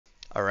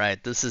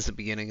Alright, this is the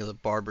beginning of the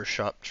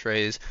barbershop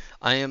trays.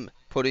 I am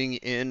putting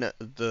in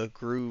the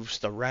grooves,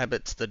 the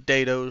rabbets, the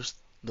dados,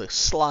 the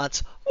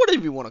slots,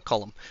 whatever you want to call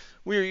them.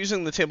 We are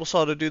using the table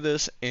saw to do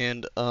this,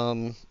 and,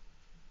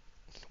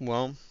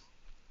 well,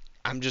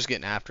 I'm just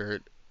getting after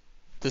it.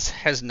 This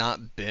has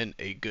not been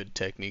a good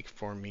technique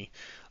for me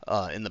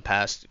in the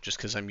past, just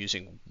because I'm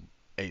using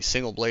a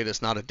single blade.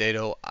 It's not a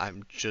dado.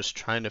 I'm just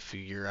trying to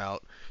figure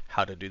out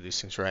how to do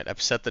these things right.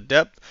 I've set the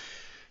depth,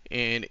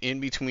 and in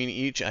between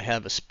each I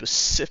have a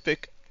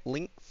specific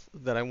length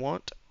that I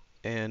want,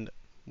 and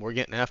we're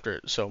getting after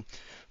it. So I'm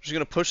just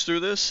gonna push through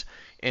this,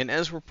 and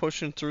as we're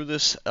pushing through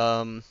this,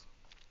 I'm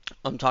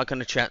talking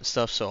to chat and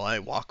stuff, so I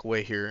walk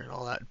away here and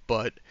all that.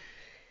 But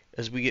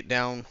as we get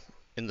down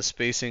and the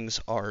spacings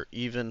are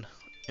even,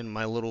 and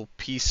my little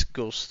piece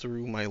goes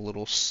through my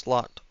little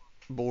slot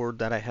board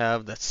that I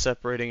have that's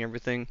separating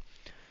everything,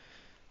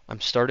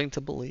 I'm starting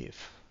to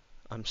believe.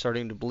 I'm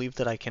starting to believe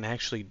that I can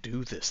actually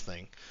do this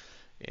thing,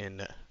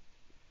 and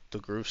the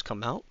grooves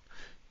come out,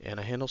 and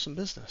I handle some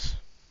business.